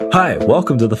Hi,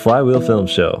 welcome to the Flywheel Film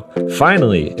Show.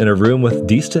 Finally, in a room with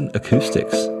decent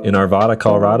acoustics. In Arvada,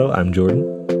 Colorado, I'm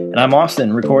Jordan. And I'm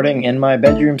Austin, recording in my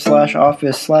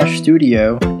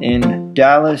bedroom/office/studio in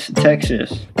Dallas,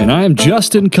 Texas. And I am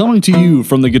Justin, coming to you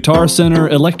from the Guitar Center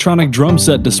electronic drum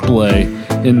set display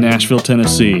in Nashville,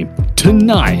 Tennessee.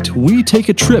 Tonight, we take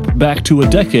a trip back to a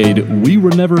decade we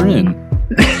were never in.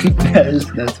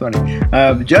 That's funny.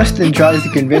 Justin tries to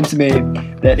convince me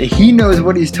that he knows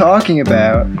what he's talking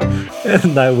about.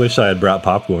 And I wish I had brought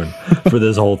popcorn for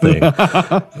this whole thing.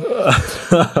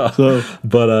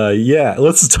 But yeah,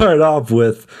 let's start off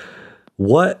with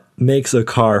what makes a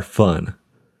car fun?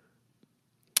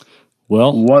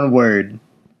 Well, one word.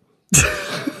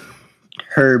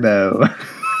 Herbo.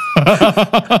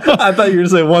 I thought you were going to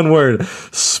say one word,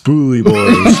 spoolie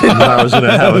boys. And I was going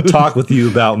to have a talk with you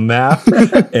about math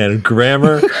and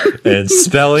grammar and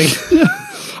spelling.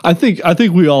 I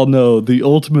think we all know the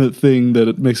ultimate thing that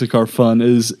it makes a car fun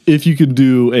is if you can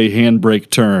do a handbrake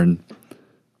turn.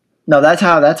 No, that's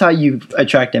how you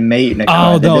attract a mate in a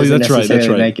car. Oh, no, that's right.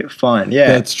 Make it fun. Yeah,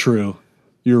 that's true.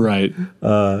 You're right.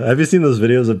 Have you seen those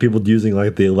videos of people using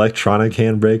like the electronic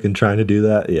handbrake and trying to do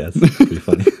that? Yeah, it's pretty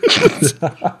funny.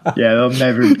 Yeah, they'll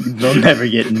never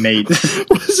get mates.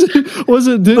 Was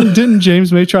it? Didn't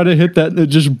James May try to hit that and it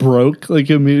just broke?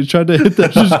 Like, I mean, he tried to hit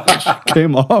that, just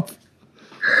came off.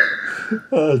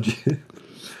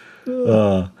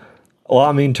 Well,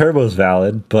 I mean, turbo's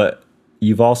valid, but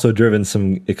you've also driven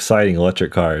some exciting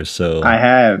electric cars. So I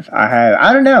have.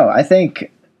 I don't know. I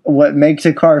think what makes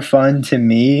a car fun to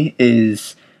me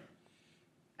is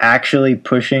actually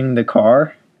pushing the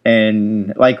car.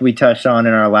 And like we touched on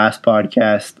in our last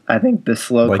podcast, I think the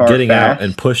slow like car getting fast, out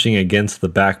and pushing against the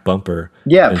back bumper.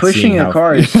 Yeah, pushing a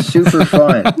car is super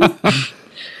fun.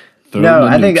 No,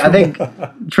 I think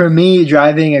for me,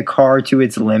 driving a car to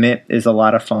its limit is a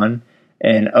lot of fun.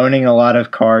 And owning a lot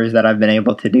of cars that I've been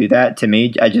able to do that, to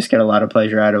me, I just get a lot of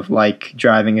pleasure out of like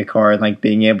driving a car and like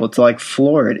being able to like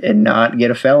floor it and not get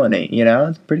a felony. You know,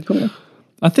 it's pretty cool.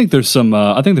 I think there's some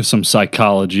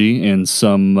psychology and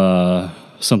some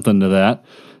something to that,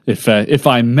 if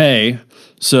I may.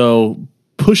 So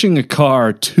pushing a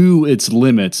car to its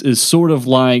limits is sort of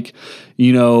like,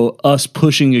 you know, us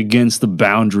pushing against the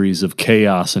boundaries of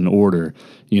chaos and order.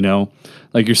 You know,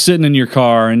 like you're sitting in your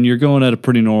car and you're going at a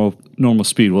pretty normal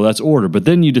speed. Well, that's order. But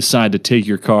then you decide to take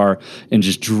your car and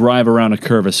just drive around a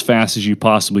curve as fast as you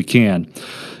possibly can.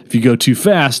 If you go too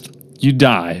fast, you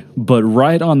die. But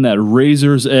right on that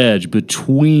razor's edge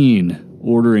between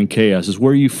order and chaos is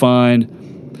where you find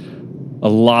a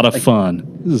lot of fun.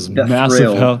 This is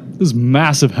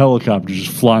massive helicopter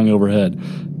just flying overhead.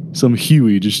 Some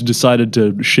Huey just decided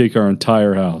to shake our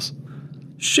entire house.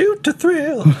 Shoot to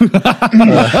thrill.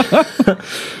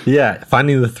 Yeah,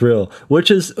 finding the thrill, which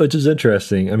is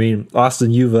interesting. I mean, Austin,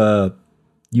 you have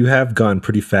gone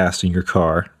pretty fast in your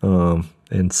car,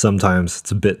 and sometimes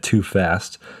it's a bit too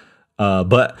fast.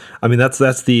 But I mean, that's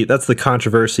the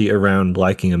controversy around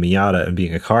liking a Miata and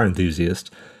being a car enthusiast,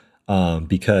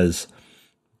 because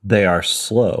they are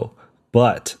slow,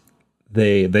 but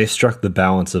they struck the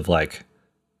balance of like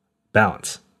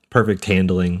perfect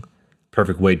handling,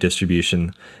 perfect weight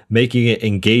distribution, making it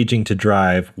engaging to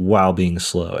drive while being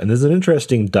slow. And there's an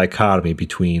interesting dichotomy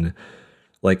between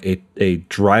like a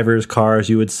driver's car, as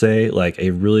you would say, like a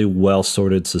really well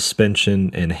sorted suspension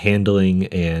and handling,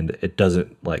 and it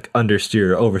doesn't like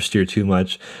understeer or oversteer too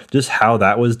much, just how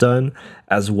that was done,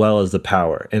 as well as the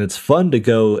power. And it's fun to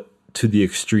go to the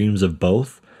extremes of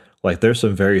both. Like there's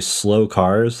some very slow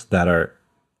cars that are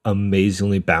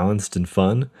amazingly balanced and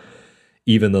fun,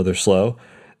 even though they're slow.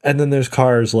 And then there's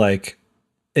cars like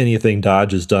anything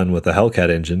Dodge has done with the Hellcat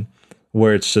engine,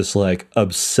 where it's just like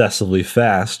obsessively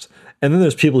fast. And then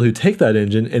there's people who take that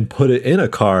engine and put it in a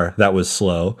car that was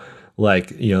slow, like,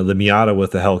 you know, the Miata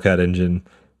with the Hellcat engine,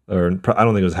 or I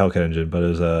don't think it was a Hellcat engine, but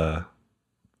it was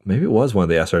maybe it was one of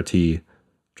the SRT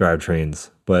drivetrains.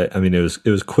 But I mean, it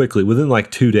was quickly, within like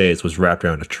 2 days, was wrapped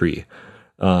around a tree.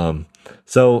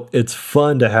 So it's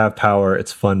fun to have power.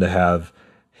 It's fun to have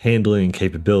handling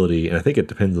capability, and I think it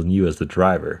depends on you as the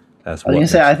driver. I was gonna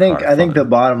say, I think the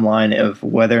bottom line of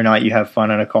whether or not you have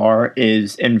fun in a car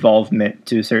is involvement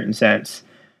to a certain sense.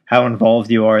 How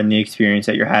involved you are in the experience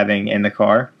that you're having in the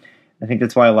car. I think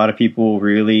that's why a lot of people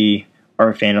really are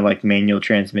a fan of like manual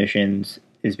transmissions,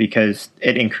 is because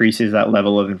it increases that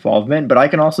level of involvement. But I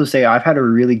can also say I've had a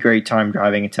really great time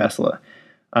driving a Tesla.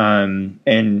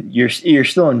 And you're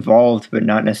still involved, but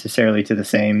not necessarily to the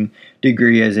same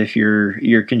degree as if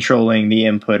you're controlling the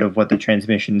input of what the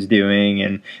transmission's doing,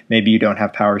 and maybe you don't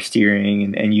have power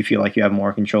steering and you feel like you have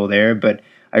more control there. But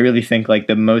I really think like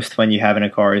the most fun you have in a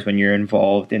car is when you're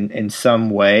involved in some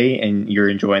way and you're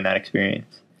enjoying that experience.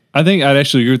 I think I'd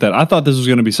actually agree with that. I thought this was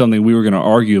going to be something we were going to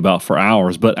argue about for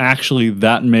hours, but actually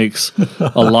that makes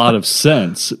a lot of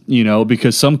sense,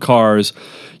 because some cars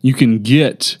you can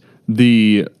get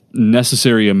the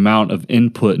necessary amount of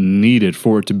input needed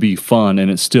for it to be fun and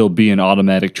it still be an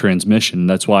automatic transmission.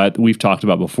 That's why we've talked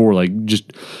about before, like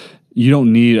just you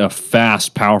don't need a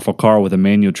fast, powerful car with a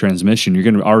manual transmission. You're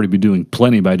going to already be doing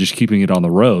plenty by just keeping it on the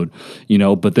road,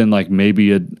 but then like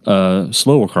maybe a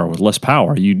slower car with less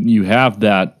power. You have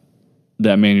that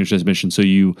manual transmission, so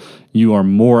you are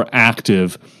more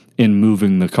active in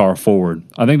moving the car forward.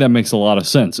 I think that makes a lot of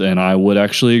sense, and I would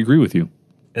actually agree with you.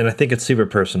 And I think it's super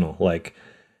personal. Like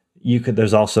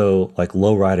there's also like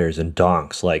lowriders and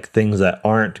donks, like things that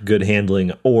aren't good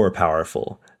handling or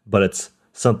powerful, but it's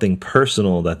something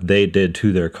personal that they did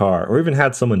to their car, or even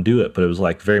had someone do it, but it was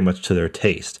like very much to their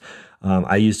taste.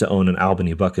 I used to own an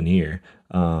Albany Buccaneer.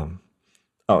 In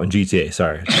GTA,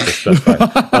 sorry.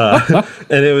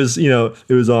 And it was,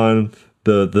 it was on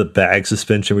the bag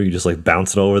suspension where you just like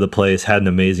bounce it all over the place, had an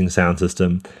amazing sound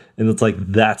system. And it's like,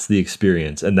 that's the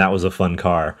experience. And that was a fun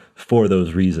car for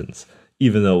those reasons,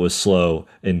 even though it was slow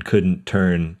and couldn't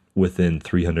turn within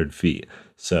 300 feet.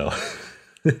 So,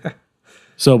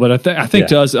 but I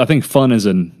think fun is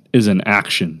an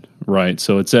action, right?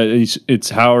 So it's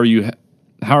how are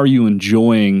you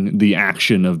enjoying the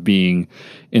action of being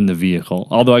in the vehicle?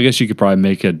 Although I guess you could probably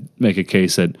make a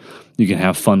case that you can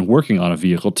have fun working on a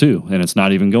vehicle too, and it's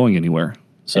not even going anywhere.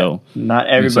 So not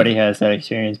everybody has that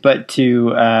experience. But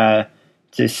to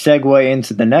segue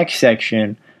into the next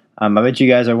section, I bet you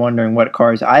guys are wondering what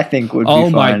cars I think would be fun. Oh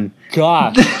my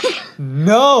god!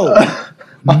 No.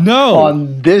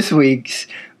 On this week's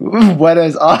What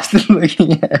Is Austin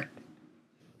Looking At?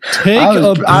 I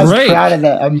was proud of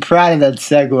that. I'm proud of that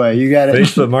segue. You got it.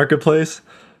 Facebook Marketplace?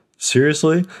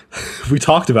 Seriously? We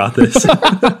talked about this.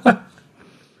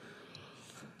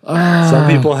 Some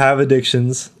people have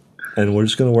addictions, and we're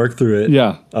just going to work through it.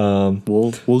 Yeah.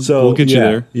 We'll get you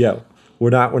there. Yeah.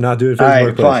 We're not doing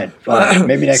Facebook Marketplace. Fine.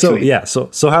 Maybe next week. Yeah. So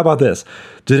how about this?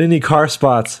 Did any car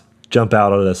spots jump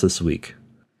out at us this week?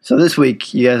 So this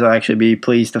week, you guys will actually be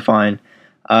pleased to find.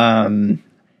 I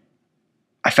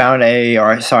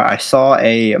saw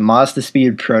a Mazda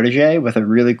Speed Protege with a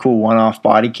really cool one-off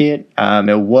body kit.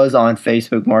 It was on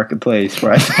Facebook Marketplace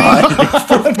where I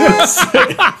spotted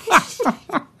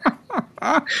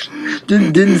it.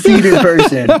 Didn't see it in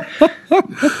person.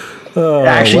 It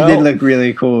actually did look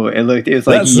really cool. It was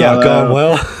like yellow, not going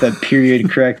well. The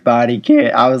period correct body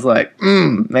kit. I was like,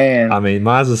 man. I mean,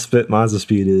 Mazda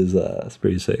Speed is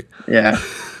pretty sick. Yeah.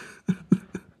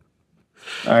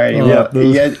 All right.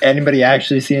 You guys, anybody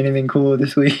actually see anything cool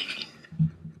this week?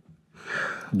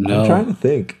 No. I'm trying to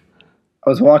think. I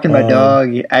was walking my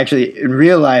dog. Actually, in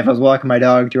real life, I was walking my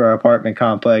dog through our apartment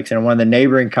complex, and in one of the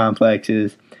neighboring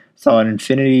complexes, saw an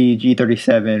Infiniti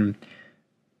G37,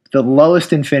 the lowest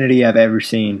Infiniti I've ever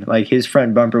seen. Like, his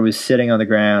front bumper was sitting on the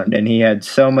ground, and he had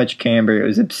so much camber, it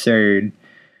was absurd.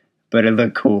 But it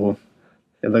looked cool.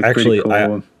 It looked pretty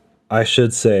cool. I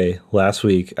should say, last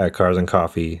week at Cars and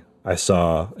Coffee, I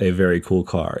saw a very cool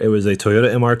car. It was a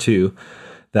Toyota MR2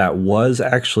 that was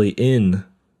actually in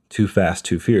Too Fast,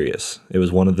 Too Furious. It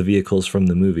was one of the vehicles from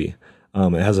the movie.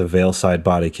 It has a veil side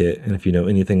body kit, and if you know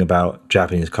anything about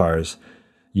Japanese cars,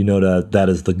 you know that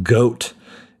is the GOAT.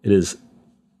 It is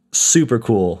super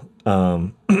cool.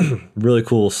 Really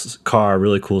cool car,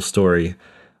 really cool story.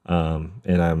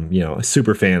 And I'm, a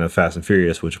super fan of Fast and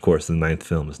Furious, which of course the 9th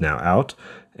film is now out.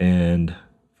 And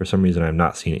for some reason I've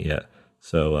not seen it yet.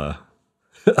 So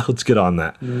let's get on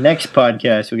that. Next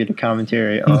podcast, we'll get a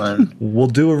commentary on. We'll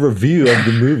do a review of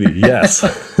the movie. Yes.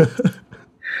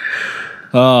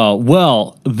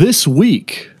 Well, this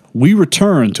week we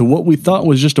return to what we thought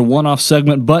was just a one-off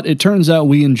segment, but it turns out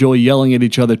we enjoy yelling at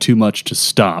each other too much to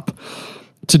stop.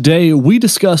 Today, we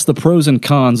discuss the pros and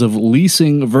cons of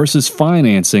leasing versus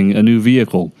financing a new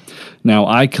vehicle. Now,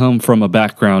 I come from a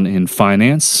background in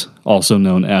finance, also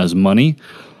known as money.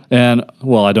 And,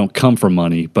 well, I don't come from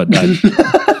money, but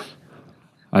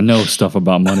I know stuff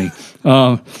about money.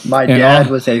 My dad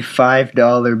was a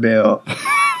 $5 bill.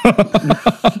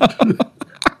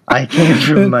 I came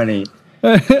from money.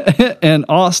 And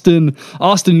Austin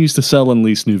used to sell and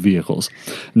lease new vehicles.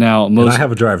 Now, and I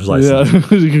have a driver's license. Yeah,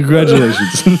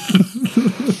 congratulations.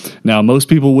 Now, most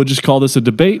people would just call this a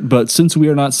debate, but since we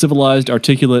are not civilized,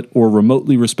 articulate, or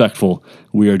remotely respectful,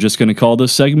 we are just going to call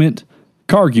this segment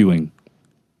Carguing.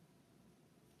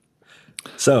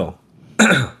 So,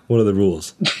 What are the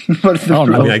rules? What is the I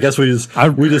don't I know. mean, I guess we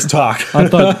just talk. I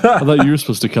thought you were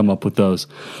supposed to come up with those.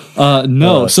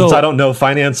 No, so Since I don't know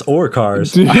finance or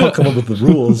cars, I'll come up with the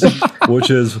rules, which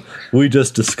is we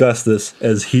just discuss this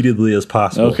as heatedly as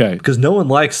possible. Okay. Because no one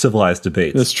likes civilized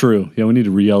debates. that's true. Yeah, we need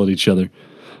to yell at each other.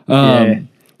 Yeah.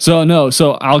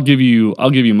 So I'll give you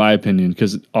my opinion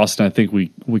because Austin, I think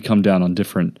we come down on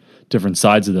different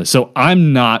sides of this. So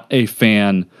I'm not a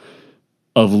fan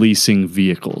of leasing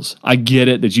vehicles. I get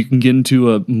it that you can get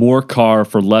into a more car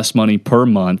for less money per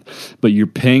month, but you're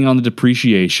paying on the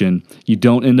depreciation. You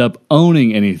don't end up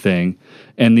owning anything,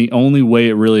 and the only way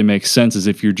it really makes sense is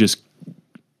if you're just,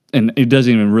 and it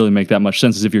doesn't even really make that much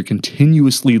sense, is if you're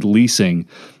continuously leasing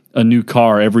a new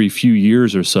car every few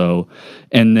years or so,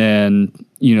 and then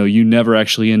you never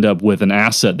actually end up with an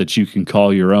asset that you can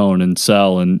call your own and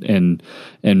sell and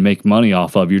make money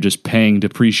off of. You're just paying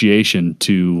depreciation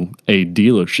to a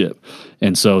dealership.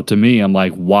 And so to me, I'm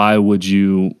like, why would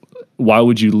you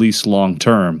lease long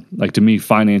term? Like, to me,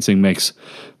 financing makes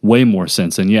way more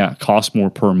sense. And yeah, it costs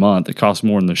more per month. It costs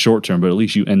more in the short term, but at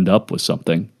least you end up with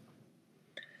something.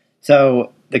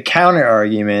 So the counter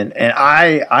argument, and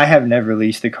I have never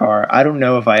leased a car. I don't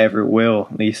know if I ever will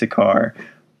lease a car,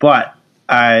 but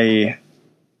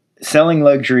selling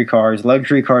luxury cars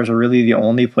are really the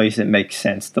only place it makes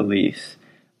sense to lease.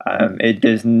 It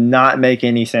does not make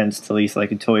any sense to lease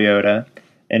like a Toyota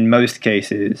in most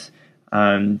cases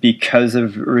because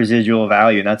of residual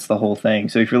value. And that's the whole thing.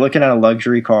 So if you're looking at a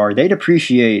luxury car, they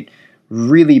depreciate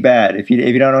really bad. If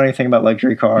you don't know anything about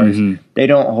luxury cars, they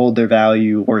don't hold their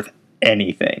value worth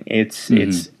anything.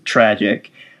 It's tragic.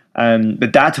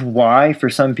 But that's why for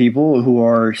some people who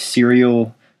are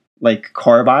serial like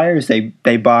car buyers,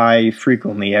 they buy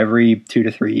frequently every 2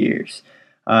 to 3 years.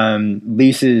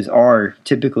 Leases are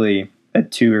typically a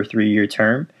 2 or 3 year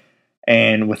term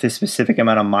and with a specific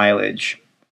amount of mileage.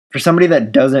 For somebody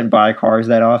that doesn't buy cars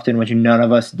that often, which none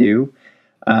of us do,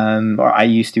 or I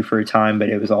used to for a time, but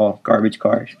it was all garbage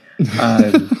cars.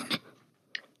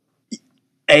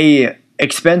 A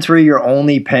expense where you're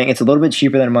only paying, it's a little bit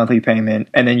cheaper than a monthly payment,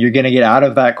 and then you're going to get out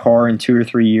of that car in 2 or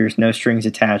 3 years, no strings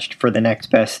attached for the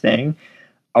next best thing.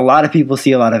 A lot of people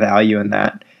see a lot of value in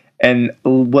that. And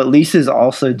what leases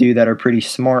also do that are pretty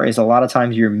smart is a lot of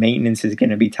times your maintenance is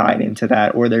going to be tied into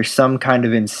that, or there's some kind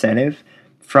of incentive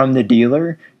from the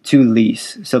dealer to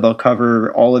lease. So they'll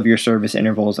cover all of your service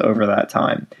intervals over that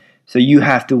time. So you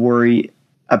have to worry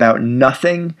about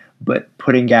nothing but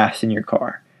putting gas in your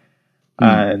car.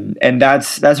 And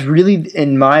that's really,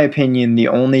 in my opinion, the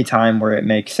only time where it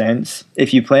makes sense.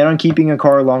 If you plan on keeping a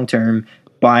car long term,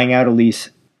 buying out a lease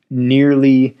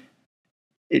it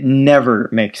never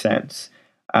makes sense.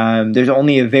 There's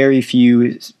only a very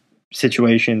few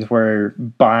situations where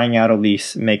buying out a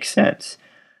lease makes sense.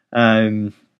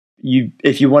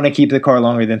 If you want to keep the car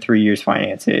longer than 3 years,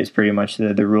 finance it is pretty much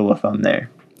the rule of thumb there.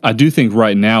 I do think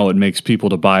right now it makes people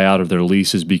to buy out of their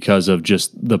leases because of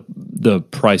just the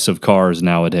price of cars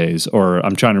nowadays. Or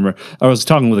I'm trying to remember. I was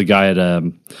talking with a guy at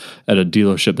a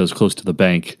dealership that was close to the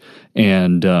bank,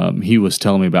 and he was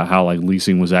telling me about how like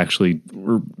leasing was actually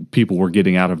people were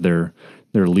getting out of their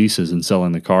leases and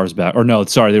selling the cars back. Or no,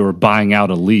 sorry, they were buying out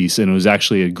a lease, and it was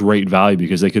actually a great value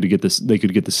because they could get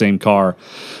the same car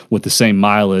with the same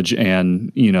mileage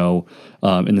and in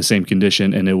the same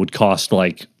condition, and it would cost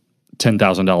like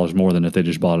 $10,000 more than if they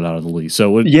just bought it out of the lease.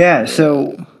 So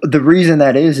so the reason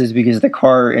that is because the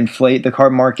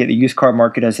used car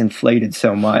market has inflated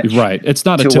so much. Right. It's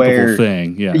not a typical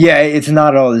thing. Yeah. Yeah, it's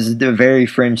not at all. This is a very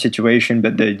fringe situation,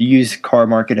 but the used car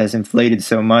market has inflated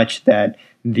so much that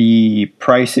the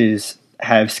prices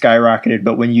have skyrocketed.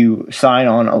 But when you sign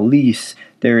on a lease,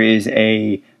 there is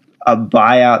a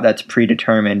buyout that's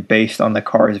predetermined based on the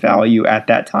car's value at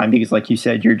that time, because like you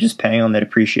said, you're just paying on the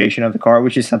depreciation of the car,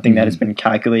 which is something that has been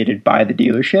calculated by the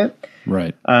dealership.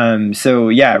 Right. So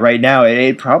yeah, right now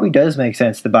it probably does make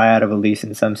sense to buy out of a lease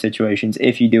in some situations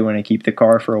if you do want to keep the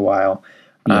car for a while.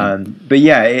 Yeah. But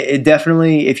yeah, it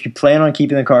definitely, if you plan on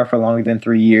keeping the car for longer than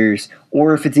 3 years,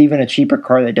 or if it's even a cheaper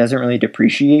car that doesn't really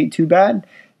depreciate too bad,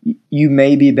 you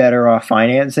may be better off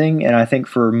financing. And I think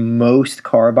for most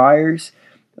car buyers,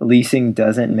 leasing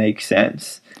doesn't make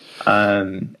sense.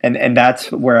 And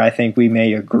that's where I think we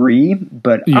may agree,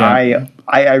 but yeah.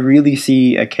 I really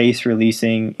see a case for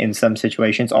leasing in some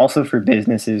situations, also for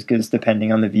businesses, because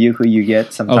depending on the vehicle you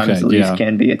get, sometimes the lease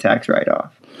can be a tax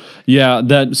write-off. Yeah,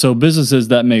 so businesses,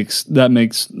 that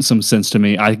makes some sense to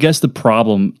me. I guess the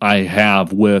problem I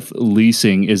have with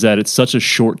leasing is that it's such a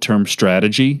short-term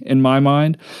strategy in my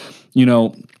mind.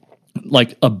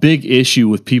 like a big issue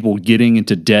with people getting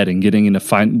into debt and getting into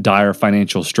dire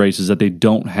financial straits is that they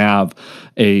don't have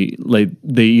they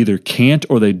either can't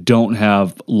or they don't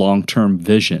have long-term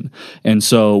vision. And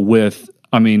so with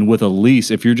a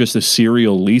lease, if you're just a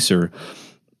serial leaser,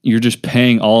 you're just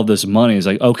paying all of this money. It's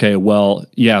like, okay, well,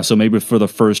 yeah, so maybe for the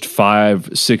first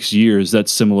 5-6 years,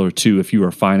 that's similar to if you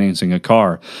were financing a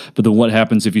car. But then what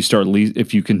happens if you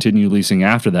if you continue leasing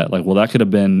after that? Like, well, that could have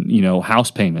been,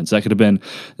 house payments. That could have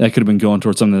been going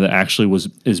towards something that actually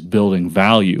is building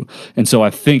value. And so I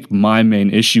think my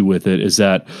main issue with it is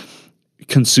that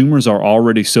consumers are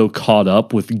already so caught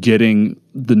up with getting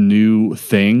the new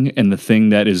thing and the thing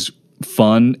that is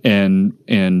fun and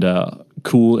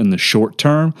cool in the short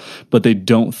term, but they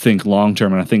don't think long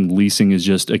term. And I think leasing is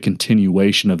just a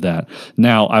continuation of that.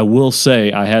 Now, I will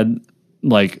say I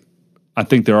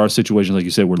think there are situations, like you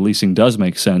said, where leasing does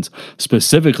make sense.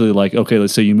 Specifically, like, okay,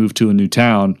 let's say you move to a new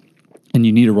town and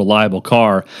you need a reliable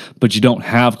car, but you don't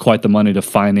have quite the money to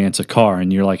finance a car,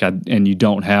 and you're like, and you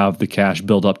don't have the cash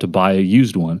built up to buy a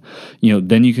used one.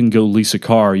 Then you can go lease a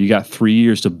car. You got 3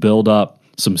 years to build up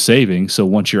some savings, so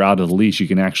once you're out of the lease, you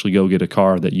can actually go get a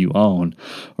car that you own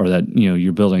or that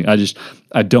you're building.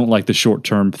 I don't like the short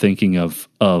term thinking of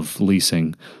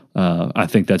leasing. I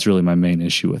think that's really my main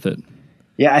issue with it.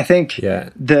 Yeah, I think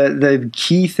the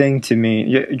key thing to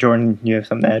me, Jordan, you have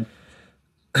something to add?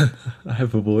 I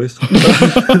have a voice.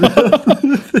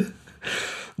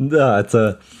 No, it's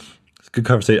a good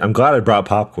conversation. I'm glad I brought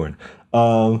popcorn.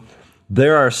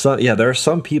 There are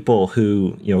some people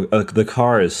who, the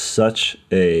car is such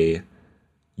a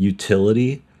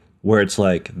utility where it's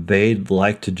like they'd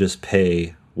like to just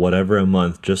pay whatever a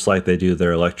month, just like they do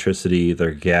their electricity,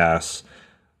 their gas,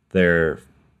 their,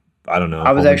 I don't know.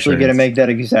 I was actually going to make that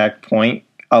exact point.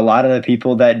 A lot of the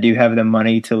people that do have the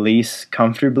money to lease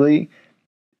comfortably,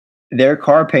 their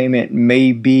car payment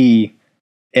may be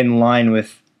in line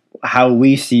with how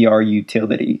we see our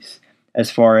utilities, as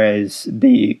far as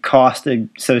the cost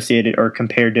associated or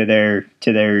compared to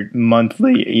their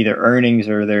monthly either earnings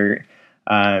or their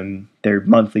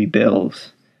monthly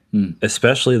bills.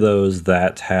 Especially those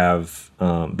that have,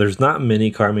 there's not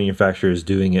many car manufacturers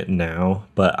doing it now,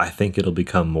 but I think it'll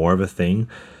become more of a thing.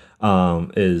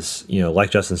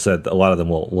 Like Justin said, a lot of them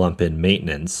will lump in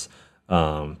maintenance,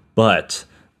 but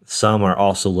some are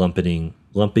also lumping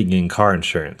in car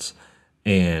insurance.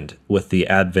 And with the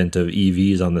advent of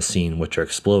EVs on the scene, which are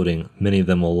exploding, many of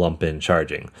them will lump in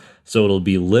charging. So it'll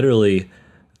be literally,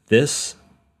 this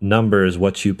number is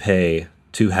what you pay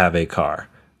to have a car.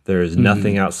 There is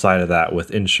nothing outside of that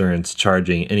with insurance,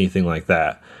 charging, anything like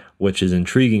that, which is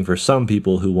intriguing for some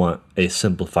people who want a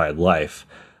simplified life.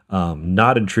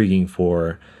 Not intriguing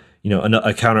for,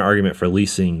 a counter argument for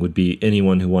leasing would be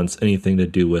anyone who wants anything to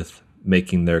do with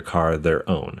making their car their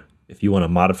own. If you want to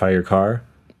modify your car,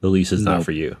 the lease is not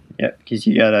for you. Yeah, because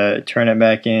you got to turn it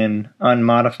back in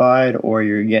unmodified or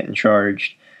you're getting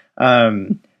charged.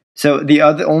 So the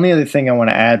only other thing I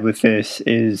want to add with this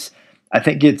is I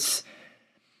think it's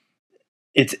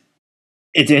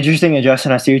interesting, and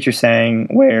Justin, I see what you're saying,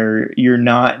 where you're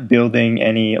not building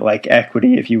any like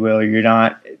equity, if you will, or you're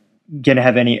not going to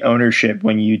have any ownership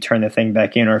when you turn the thing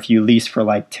back in, or if you lease for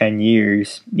like 10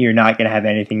 years, you're not going to have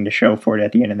anything to show for it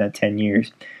at the end of that 10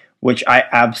 years. Which I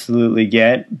absolutely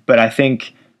get, but I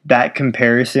think that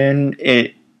comparison,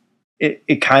 it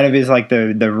kind of is like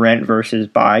the rent versus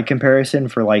buy comparison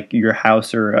for like your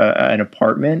house or an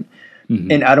apartment.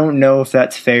 And I don't know if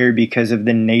that's fair because of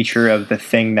the nature of the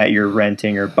thing that you're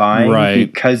renting or buying,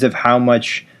 right? Because of how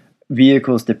much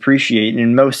vehicles depreciate. And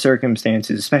in most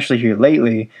circumstances, especially here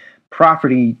lately,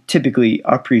 property typically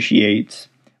appreciates,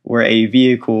 where a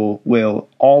vehicle will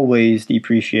always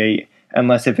depreciate,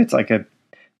 unless if it's like a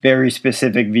very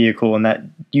specific vehicle, and that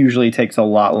usually takes a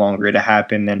lot longer to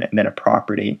happen than a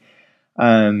property.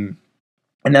 And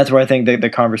that's where I think the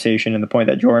conversation and the point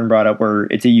that Jordan brought up, where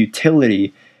it's a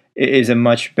utility, is a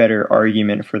much better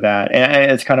argument for that.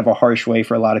 And it's kind of a harsh way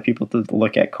for a lot of people to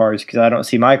look at cars, because I don't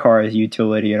see my car as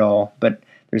utility at all, but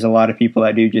there's a lot of people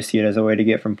that do just see it as a way to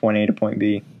get from point A to point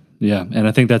B. Yeah, and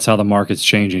I think that's how the market's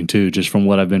changing too. Just from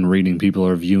what I've been reading, people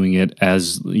are viewing it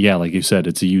as, like you said,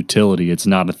 it's a utility. It's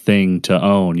not a thing to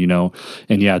own,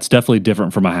 And yeah, it's definitely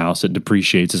different from a house. It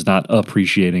depreciates. It's not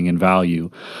appreciating in value.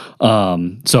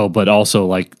 But also,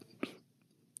 like,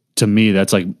 to me,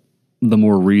 that's like the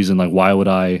more reason. Like, why would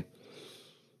I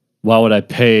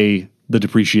pay the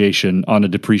depreciation on a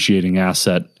depreciating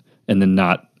asset and then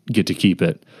not get to keep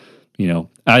it?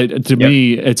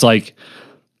 Me, it's like,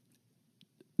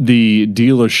 the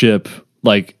dealership,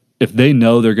 like, if they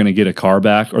know they're going to get a car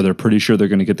back, or they're pretty sure they're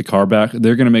going to get the car back,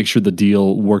 they're going to make sure the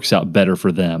deal works out better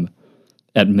for them.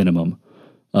 at minimum.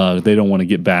 They don't want to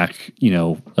get back,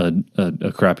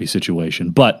 a crappy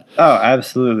situation. But Oh,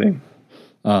 absolutely.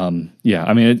 yeah,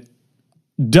 I mean,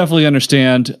 definitely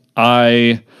understand.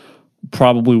 I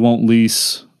probably won't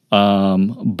lease,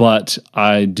 but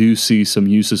I do see some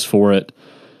uses for it.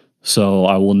 So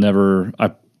I will never.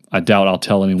 I doubt I'll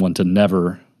tell anyone to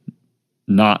never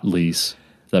not lease.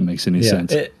 If that makes any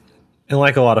sense. And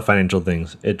like a lot of financial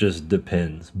things, it just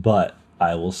depends. But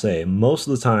I will say most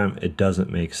of the time it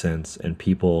doesn't make sense, and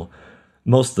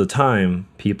most of the time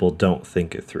people don't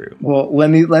think it through. Well, let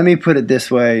me put it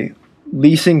this way.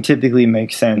 Leasing typically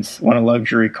makes sense when a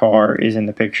luxury car is in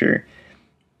the picture.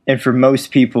 And for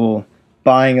most people,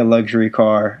 buying a luxury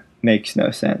car makes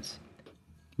no sense.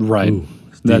 Right. Ooh,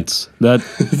 that's that.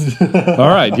 All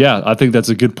right. Yeah, I think that's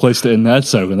a good place to end that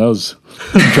segment. That was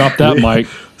drop that mic.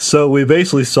 So we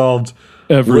basically solved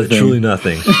Everything. literally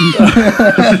nothing.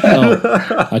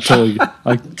 I got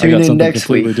something next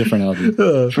completely week. different out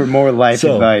there. For more life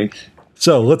advice.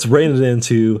 So let's rein it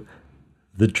into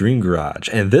the Dream Garage.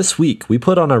 And this week we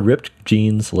put on our ripped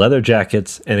jeans, leather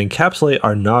jackets, and encapsulate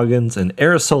our noggins in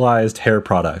aerosolized hair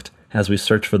product as we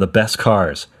search for the best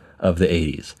cars of the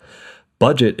 80s.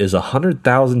 Budget is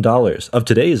 $100,000 of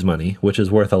today's money, which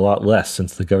is worth a lot less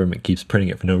since the government keeps printing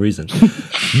it for no reason.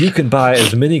 You can buy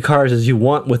as many cars as you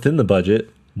want within the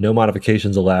budget, no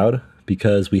modifications allowed,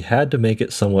 because we had to make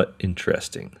it somewhat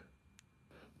interesting.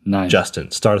 Nice.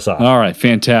 Justin, start us off. All right,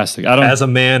 fantastic. As a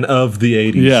man of the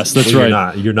 80s. Yes, that's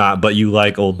right. You're not, but you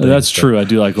like old things. That's true. I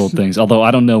do like old things. Although I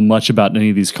don't know much about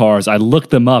any of these cars. I looked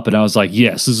them up and I was like,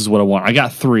 yes, this is what I want. I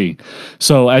got 3.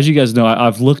 So as you guys know,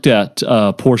 I've looked at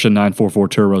Porsche 944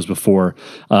 turbos before.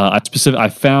 I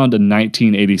found a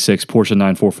 1986 Porsche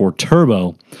 944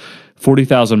 turbo,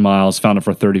 40,000 miles, found it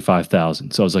for 35,000.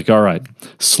 So I was like, all right,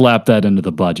 slap that into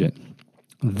the budget.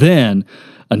 Then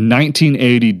a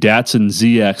 1980 Datsun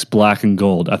ZX black and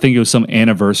gold. I think it was some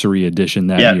anniversary edition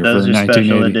that year. Those for are 1980.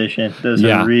 special edition. Those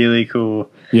are really cool.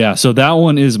 Yeah, so that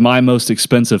one is my most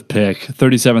expensive pick,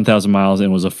 37,000 miles,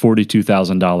 and was a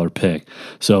 $42,000 pick.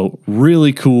 So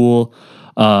really cool,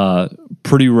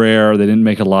 pretty rare. They didn't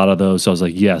make a lot of those, so I was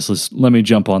like, yes, let me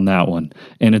jump on that one.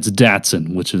 And it's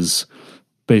Datsun, which is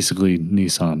basically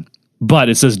Nissan, but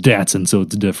it says Datsun, so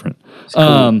it's different. It's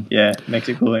cool. Yeah, makes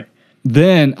it cooler.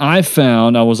 Then I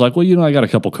was like, well, I got a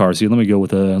couple cars here. Let me go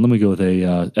with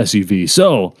a SUV.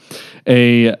 So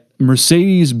a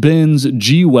Mercedes-Benz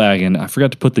G-Wagon. I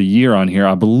forgot to put the year on here.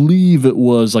 I believe it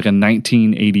was like a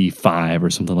 1985 or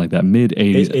something like that,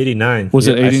 mid-80s. 89. Was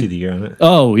it 80? I see the year on it.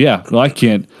 Oh, yeah. Well, I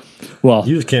can't. Well,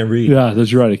 you just can't read. Yeah,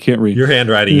 that's right. I can't read. Your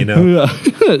handwriting,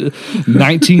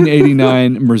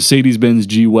 1989 Mercedes-Benz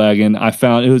G-Wagon. I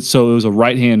found it was a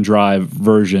right-hand drive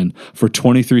version for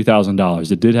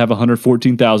 $23,000. It did have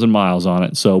 114,000 miles on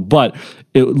it. But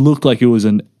it looked like it was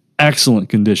in excellent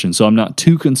condition. So I'm not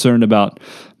too concerned about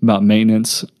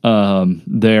maintenance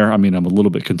there. I mean, I'm a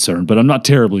little bit concerned, but I'm not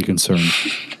terribly concerned.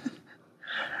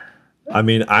 I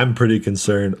mean, I'm pretty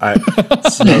concerned.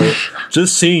 So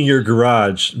just seeing your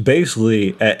garage,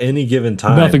 basically at any given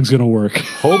time, nothing's going to work.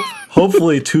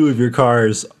 Hopefully two of your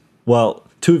cars will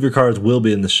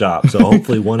be in the shop. So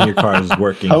hopefully one of your cars is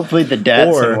working. Hopefully the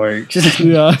Datsun works.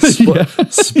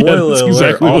 Spoiler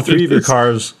alert, all three of your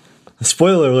cars.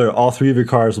 Spoiler alert, all 3 of your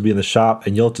cars will be in the shop,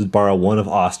 and you'll have to borrow one of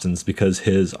Austin's because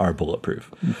his are bulletproof.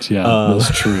 Yeah,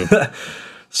 that's true.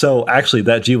 So actually,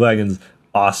 that G-Wagon's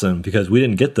awesome because we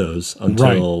didn't get those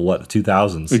until the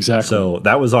 2000s. Exactly. So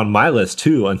that was on my list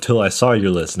too until I saw your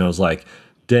list, and I was like,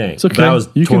 dang. It's okay. I was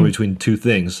torn between 2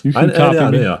 things. You can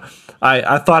copy me.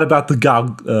 I thought about the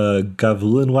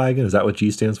Gavulin wagon. Is that what G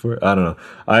stands for? I don't know.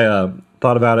 I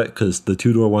thought about it because the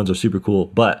 2-door ones are super cool,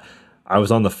 but I was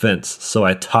on the fence, so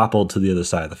I toppled to the other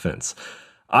side of the fence.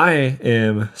 I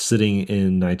am sitting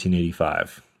in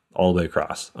 1985 all the way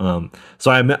across. So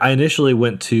I initially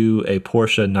went to a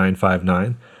Porsche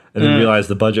 959 and then realized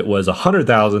the budget was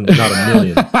 $100,000, not $1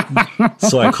 million.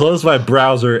 So I closed my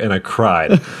browser and I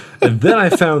cried. And then I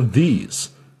found these,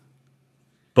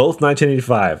 both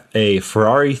 1985, a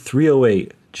Ferrari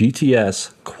 308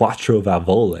 GTS Quattro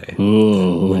Valvole,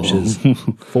 which is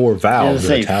 4 valves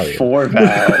in Italian. 4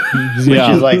 valves, which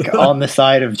is like on the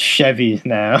side of Chevys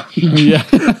now. Yeah.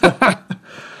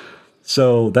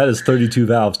 So that is 32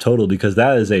 valves total because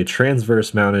that is a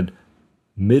transverse mounted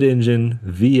mid-engine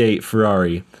V8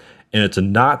 Ferrari, and it's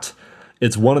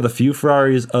one of the few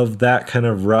Ferraris of that kind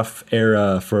of rough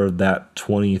era for that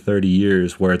 20, 30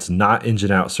 years where it's not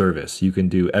engine out service. You can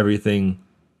do everything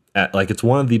like it's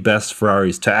one of the best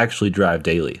Ferraris to actually drive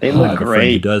daily. They I look have a friend who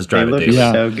great. does drive They it look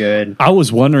daily. so good. I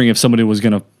was wondering if somebody was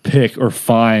going to pick or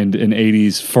find an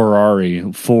 80s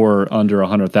Ferrari for under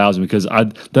 100,000 because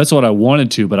that's what I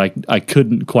wanted to, but I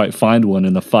couldn't quite find one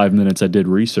in the 5 minutes I did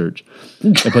research.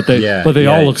 But they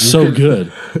all look so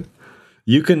good.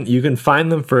 You can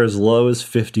find them for as low as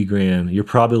 50 grand. You're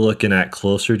probably looking at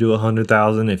closer to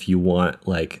 100,000 if you want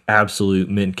like absolute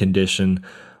mint condition,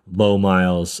 low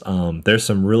miles. There's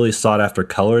some really sought after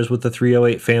colors with the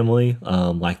 308 family,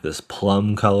 like this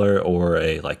plum color or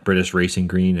a like British racing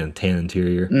green and tan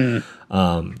interior.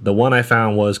 The one I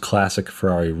found was classic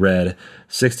Ferrari red,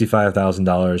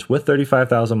 $65,000 with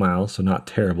 35,000 miles, so not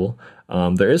terrible.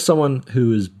 There is someone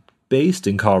who is based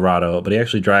in Colorado, but he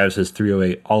actually drives his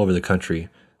 308 all over the country.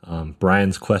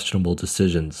 Brian's Questionable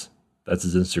Decisions. That's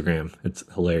his Instagram. It's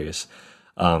hilarious.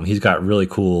 He's got really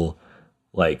cool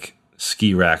like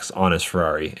ski racks on his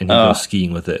Ferrari, and he goes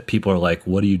skiing with it. People are like,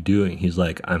 "What are you doing?" He's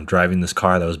like, "I'm driving this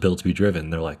car that was built to be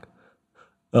driven." They're like,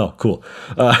 "Oh, cool."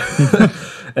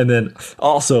 And then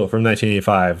also from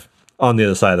 1985, on the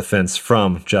other side of the fence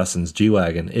from Justin's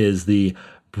G-Wagon is the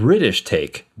British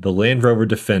take, the Land Rover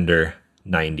Defender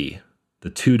 90, the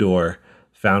two-door.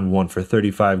 Found one for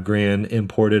 35 grand,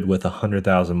 imported with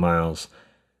 100,000 miles.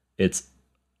 It's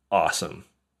awesome.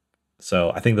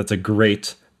 So I think that's a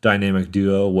great dynamic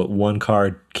duo. What one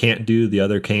car can't do, the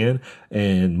other can,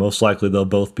 and most likely they'll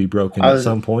both be broken at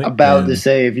some point. About to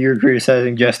say, if you're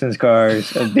criticizing Justin's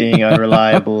cars as being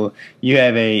unreliable, you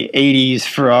have a 80s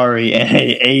Ferrari and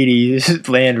a 80s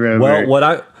Land Rover.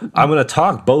 Well, I'm going to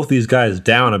talk both these guys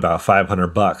down about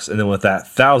 $500, and then with that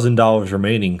 $1,000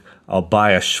 remaining, I'll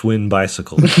buy a Schwinn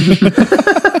bicycle.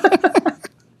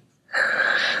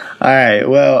 All right.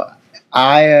 Well,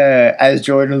 as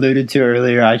Jordan alluded to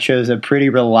earlier, I chose a pretty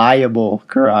reliable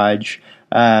garage.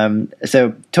 So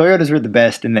Toyotas were the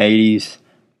best in the 80s,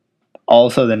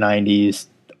 also the 90s,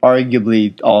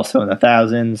 arguably also in the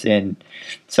thousands, and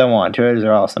so on. Toyotas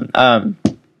are awesome. I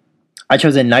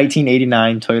chose a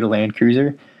 1989 Toyota Land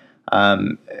Cruiser.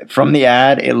 From the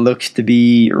ad, it looks to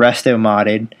be resto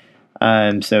modded.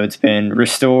 So it's been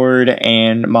restored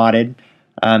and modded.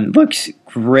 Looks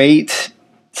great.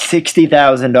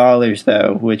 $60,000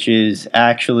 though, which is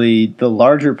actually the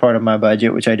larger part of my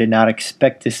budget, which I did not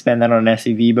expect to spend that on an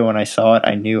SUV, but when I saw it,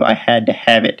 I knew I had to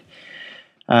have it.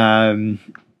 And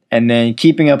then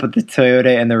keeping up with the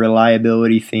Toyota and the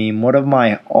reliability theme, one of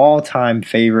my all-time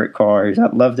favorite cars,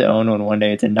 I'd love to own one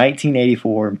day. It's a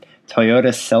 1984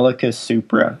 Toyota Celica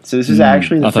Supra. So this is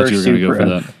actually the first Supra. Go for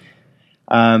that.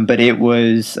 But it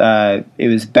was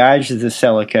badged as a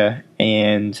Celica,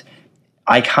 and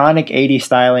iconic 80s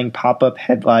styling, pop-up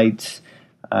headlights,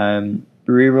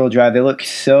 rear-wheel drive. They look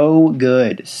so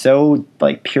good, so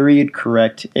like period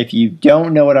correct. If you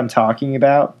don't know what I'm talking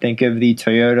about, think of the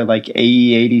Toyota like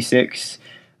AE86,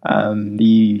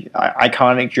 the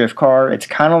iconic drift car. It's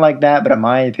kind of like that, but in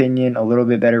my opinion, a little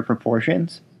bit better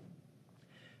proportions.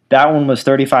 That one was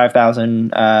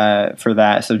 $35,000 for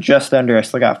that, so just under. I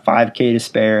still got $5,000 to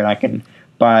spare, and I can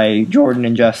buy Jordan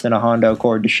and Justin a Honda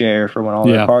Accord to share for when all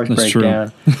their cars break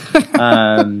down.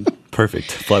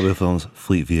 Perfect. Flywheel Films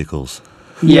fleet vehicles.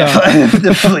 Yeah,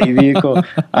 the fleet vehicle.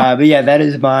 But yeah, that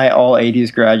is my all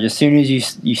 80s garage. As soon as you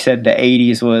said the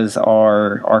 80s was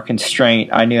our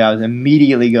constraint, I knew I was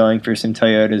immediately going for some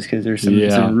Toyotas because there's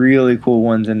some really cool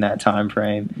ones in that time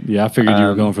frame. Yeah, I figured you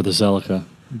were going for the Celica.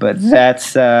 But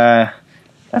that's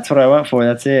what I went for.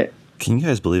 That's it. Can you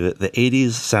guys believe it? The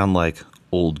 80s sound like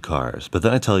old cars, but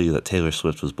then I tell you that Taylor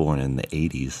Swift was born in the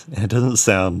 80s, and it doesn't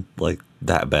sound like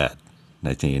that bad.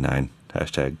 1989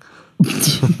 hashtag.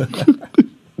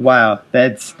 Wow,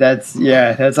 that's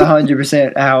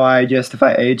 100% how I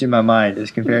justify age in my mind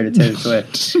as compared to Taylor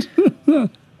Swift.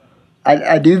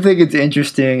 I do think it's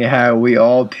interesting how we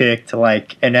all picked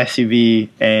like an SUV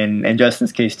and in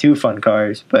Justin's case 2 fun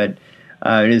cars, but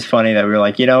it is funny that we were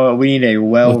like, you know what, we need a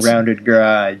well-rounded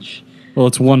garage. Well,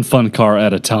 it's one fun car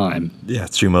at a time. Yeah,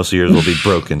 it's true. Most of yours will be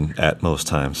broken at most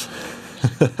times.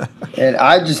 And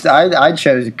I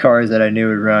chose cars that I knew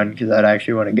would run because I'd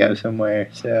actually want to go somewhere.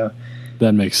 So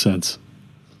that makes sense.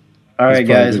 All right,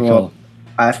 guys. Well,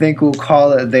 I think we'll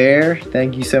call it there.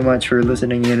 Thank you so much for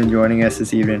listening in and joining us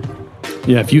this evening.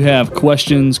 Yeah, if you have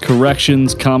questions,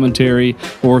 corrections, commentary,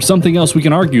 or something else we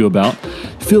can argue about,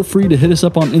 feel free to hit us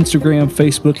up on Instagram,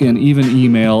 Facebook, and even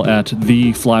email at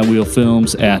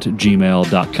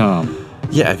theflywheelfilms@gmail.com.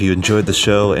 Yeah, if you enjoyed the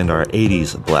show and our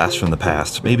 80s blast from the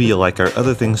past, maybe you'll like our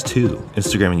other things too.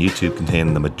 Instagram and YouTube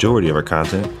contain the majority of our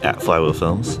content at Flywheel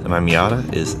Films, and my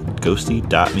Miata is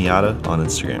ghosty.miata on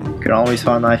Instagram. You can always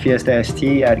find my Fiesta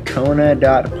ST at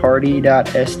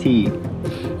kona.party.st.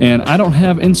 And I don't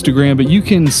have Instagram, but you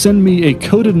can send me a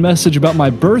coded message about my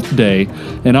birthday,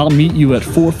 and I'll meet you at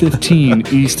 415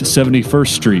 East 71st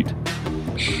Street.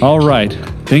 All right.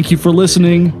 Thank you for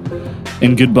listening,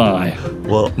 and goodbye.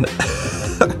 Well,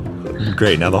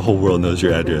 great. Now the whole world knows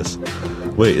your address.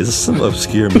 Wait, is this some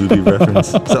obscure movie reference?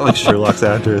 Is that like Sherlock's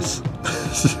address?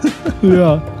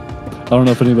 Yeah. I don't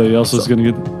know if anybody else is going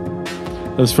to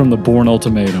get... That's from the Bourne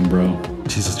Ultimatum, bro.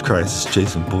 Jesus Christ, it's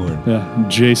Jason Bourne. Yeah,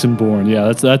 Jason Bourne.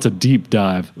 Yeah, that's a deep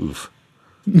dive. Oof.